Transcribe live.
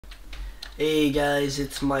Hey guys,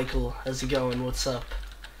 it's Michael. How's it going? What's up?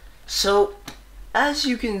 So, as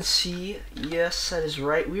you can see, yes, that is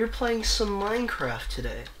right, we are playing some Minecraft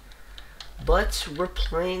today. But we're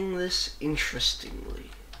playing this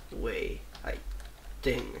interestingly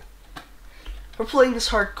thing. We're playing this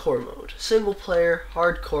hardcore mode. Single player,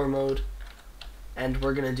 hardcore mode, and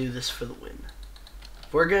we're gonna do this for the win.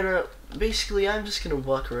 Basically, I'm just gonna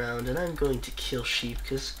walk around and I'm going to kill sheep,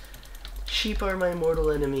 because sheep are my mortal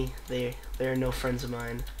enemy. They are no friends of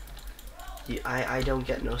mine. I don't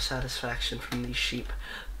get no satisfaction from these sheep.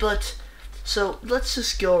 But, so, let's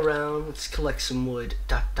just go around, let's collect some wood.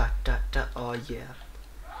 Oh yeah.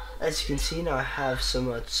 As you can see, now I have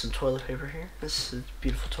some toilet paper here. This is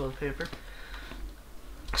beautiful toilet paper.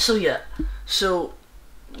 So yeah,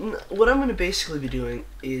 what I'm going to basically be doing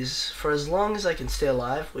is, for as long as I can stay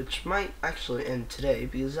alive, which might actually end today,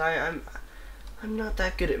 because I'm not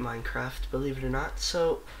that good at Minecraft, believe it or not.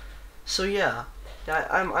 So yeah,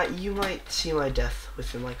 you might see my death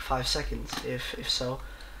within like 5 seconds, if so.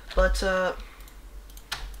 But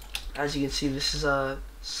as you can see, this is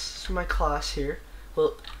my class here.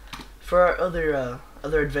 Well, for our other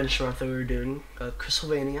adventure map that we were doing,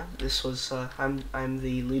 Crystalvania. This was I'm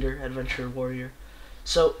the leader, adventure warrior.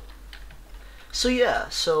 So yeah.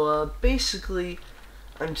 Basically,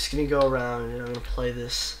 I'm just gonna go around and I'm gonna play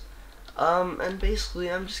this. And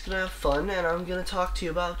basically I'm just gonna have fun, and I'm gonna talk to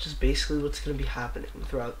you about just basically what's gonna be happening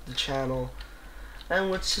throughout the channel and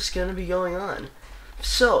what's just gonna be going on.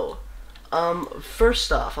 So,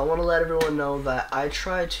 first off, I want to let everyone know that I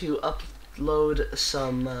tried to upload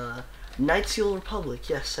some Knights of the Old Republic.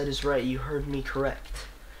 Yes, that is right, you heard me correct.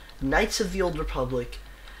 Knights of the Old Republic,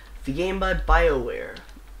 the game by BioWare.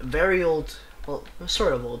 Very old, well,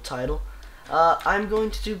 sort of old title. I'm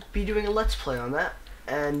going to be doing a Let's Play on that.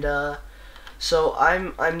 And so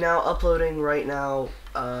I'm now uploading right now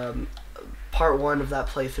part 1 of that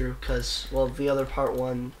playthrough, because, well, the other part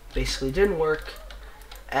 1 basically didn't work,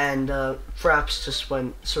 and Fraps just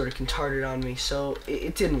went sort of retarded on me, so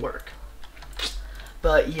it didn't work.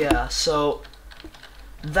 But yeah, so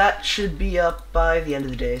that should be up by the end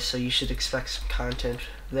of the day, so you should expect some content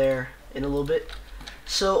there in a little bit.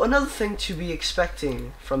 So another thing to be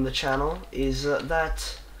expecting from the channel is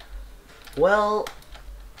that, well,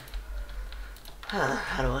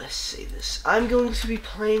 how do I say this? I'm going to be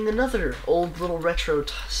playing another old little retro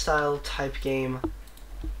style type game.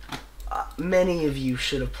 Many of you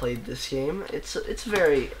should have played this game. It's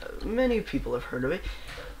very, many people have heard of it.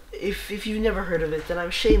 If you've never heard of it, then I'm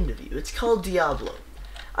ashamed of you. It's called Diablo.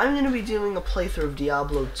 I'm going to be doing a playthrough of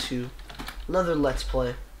Diablo 2, another Let's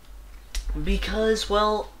Play, because,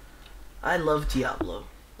 well, I love Diablo.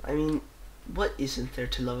 I mean, what isn't there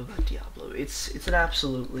to love about Diablo? It's an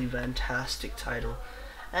absolutely fantastic title,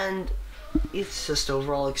 and it's just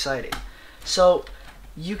overall exciting. So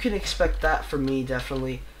you can expect that from me,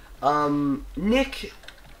 definitely. Nick,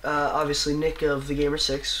 obviously Nick of the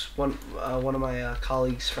Gamer6, one of my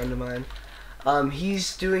colleagues, friend of mine.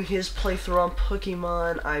 He's doing his playthrough on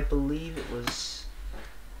Pokemon. I believe it was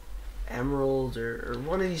Emerald or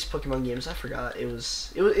one of these Pokemon games. I forgot.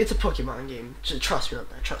 It's a Pokemon game. Trust me on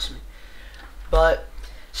that. Trust me. But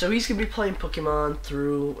so he's gonna be playing Pokemon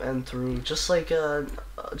through and through, just like our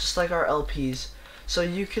LPs. So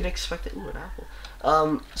you can expect it. Ooh, an apple.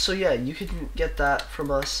 So yeah, you can get that from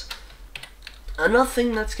us. Another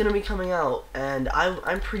thing that's gonna be coming out, and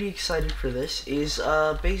I'm pretty excited for this, is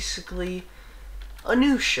basically a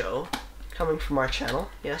new show coming from our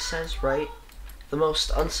channel. Yes, that's right. The most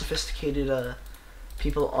unsophisticated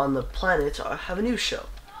people on the planet have a news show.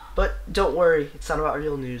 But don't worry, it's not about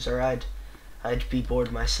real news, or I'd be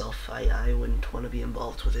bored myself. I wouldn't want to be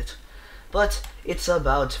involved with it. But it's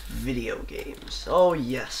about video games. Oh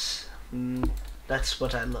yes, that's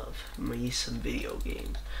what I love. Me some video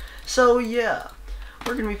games. So yeah,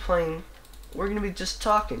 we're gonna be just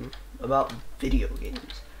talking about video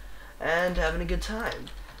games and having a good time.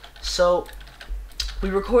 So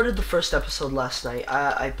we recorded the first episode last night.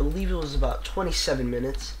 I believe it was about 27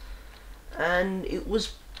 minutes, and it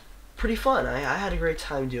was pretty fun. I had a great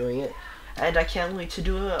time doing it. And I can't wait to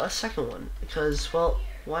do a second one, because, well,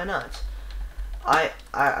 why not? I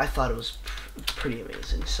thought it was pretty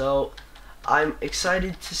amazing. So I'm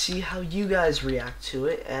excited to see how you guys react to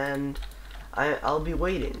it, and I'll be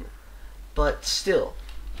waiting. But still,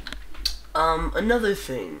 another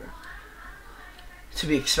thing to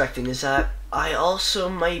be expecting is that I also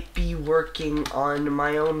might be working on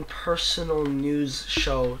my own personal news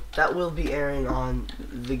show that will be airing on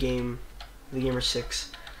the Gamer6.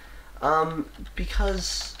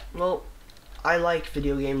 Because, well, I like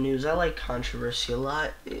video game news. I like controversy a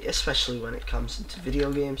lot, especially when it comes into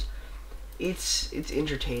video games. it's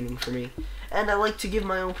entertaining for me, and I like to give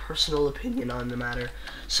my own personal opinion on the matter.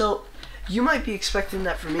 So you might be expecting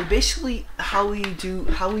that from me. Basically, how we did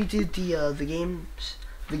the games,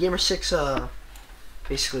 the Gamer 6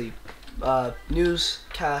 basically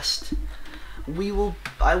newscast.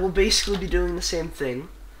 I will basically be doing the same thing,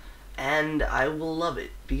 and I will love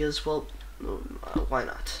it because, well, why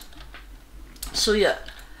not? So yeah,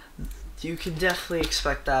 you can definitely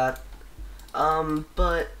expect that.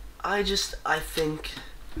 But I think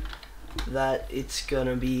that it's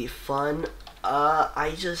gonna be fun.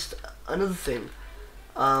 Another thing,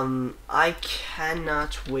 I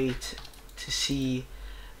cannot wait to see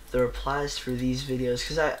the replies for these videos,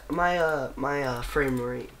 because my frame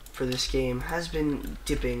rate for this game has been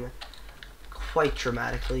dipping quite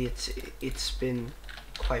dramatically. It's been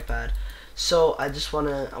quite bad. So I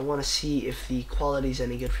wanna see if the quality's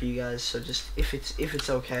any good for you guys. So just if it's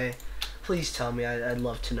okay, please tell me. I'd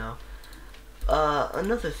love to know.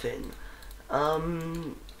 Another thing,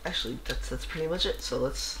 actually that's pretty much it. So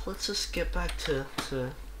let's just get back to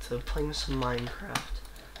playing some Minecraft.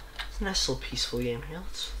 It's a nice little peaceful game here.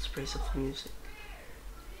 Let's raise up the music,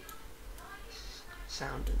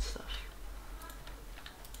 sound and stuff.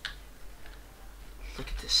 Look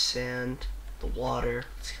at this sand, the water,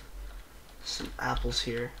 some apples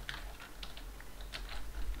here.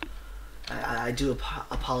 I do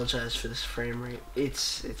apologize for this frame rate.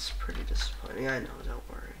 It's pretty disappointing. I know. Don't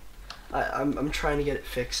worry. I'm trying to get it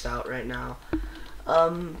fixed out right now.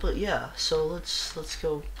 But yeah. So let's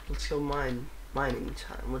go mining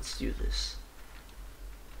time. Let's do this.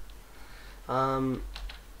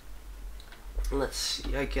 Let's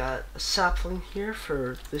see. I got a sapling here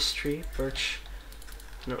for this tree, birch.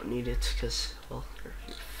 I don't need it because, well,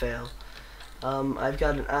 you fail. I've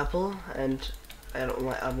got an apple, and I'm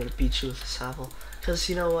gonna beat you with this apple, cause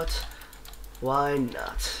you know what? Why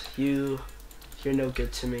not? You're no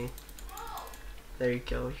good to me. There you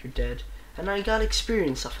go. You're dead. And I got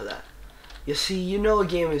experience off of that. You see, you know a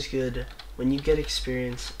game is good when you get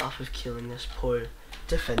experience off of killing this poor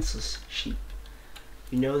defenseless sheep.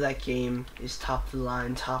 You know that game is top of the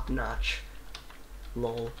line, top notch.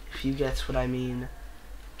 Lol. If you get what I mean,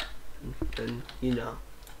 then you know.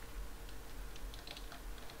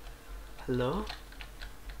 Hello?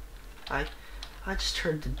 I just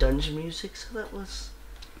heard the dungeon music, so that was...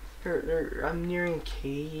 I'm nearing a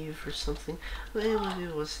cave or something.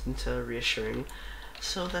 It wasn't reassuring.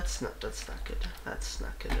 So that's not good. That's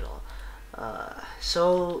not good at all.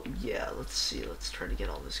 So yeah, let's see. Let's try to get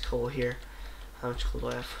all this coal here. How much coal do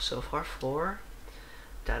I have so far? 4.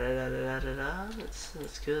 Da da da da da da da.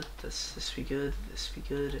 That's good. This be good. This be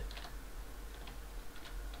good.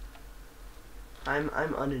 I'm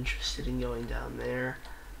uninterested in going down there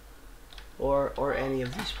or any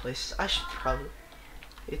of these places. I should probably...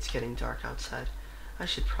 It's getting dark outside. I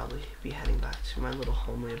should probably be heading back to my little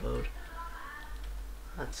homely abode.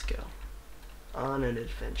 Let's go on an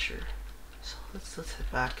adventure. So let's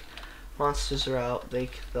head back. Monsters are out.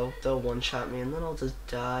 They'll one-shot me, and then I'll just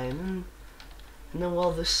die. And then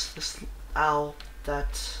well, this owl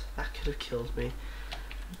that could have killed me.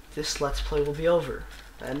 This let's play will be over,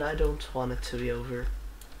 and I don't want it to be over.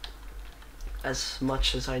 As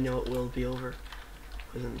much as I know it will be over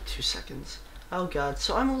within 2 seconds. Oh god,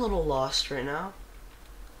 so I'm a little lost right now.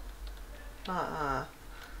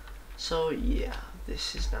 So yeah,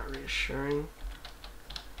 this is not reassuring.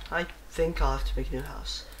 I think I'll have to make a new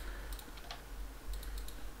house.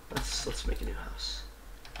 Let's make a new house.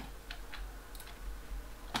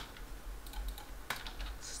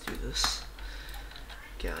 Let's do this.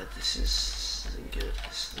 God, this isn't good.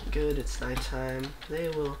 This isn't good. It's nighttime. They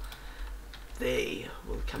will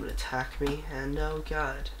come and attack me, and oh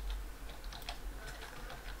god.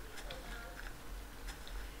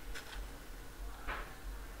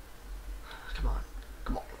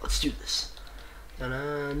 Come on, let's do this. Dun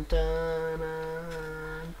dun dun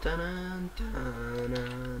dun dun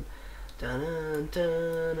dun dun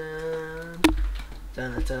dun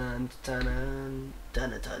dun dun dun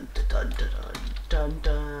dun dun dun dun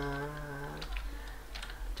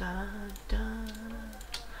dun dun.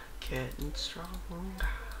 Getting strong.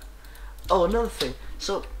 Oh, another thing.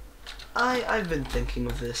 So, I've been thinking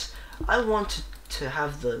of this. I want to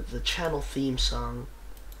have the channel theme song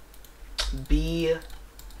be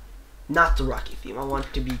not the Rocky theme. I want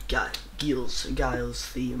it to be Guile's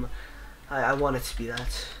theme. I want it to be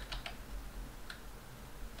that.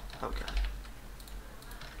 Oh god.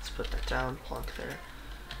 Let's put that down. Plonk there.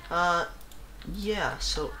 Yeah.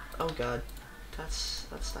 So, oh god, that's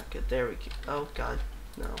not good. There we go. Oh god,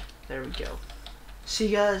 no. There we go.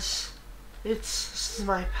 See guys, this is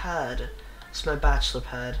my pad. It's my bachelor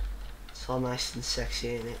pad. It's all nice and sexy,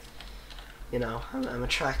 ain't it? You know, I'm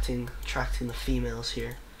attracting the females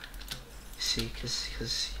here. See,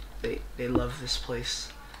 cause they love this place.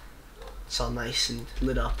 It's all nice and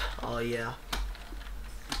lit up. Oh yeah,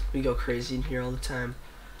 we go crazy in here all the time.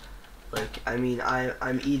 Like, I mean,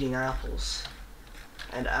 I'm eating apples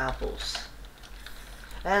and apples,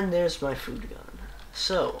 and there's my food gun.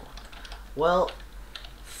 So, well,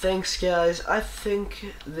 thanks guys. I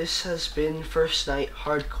think this has been First Night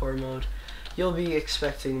Hardcore Mode. You'll be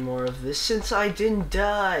expecting more of this since I didn't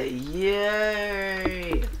die.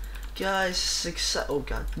 Yay! Guys, oh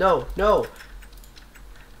god. No, no!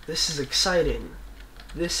 This is exciting.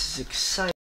 This is exciting.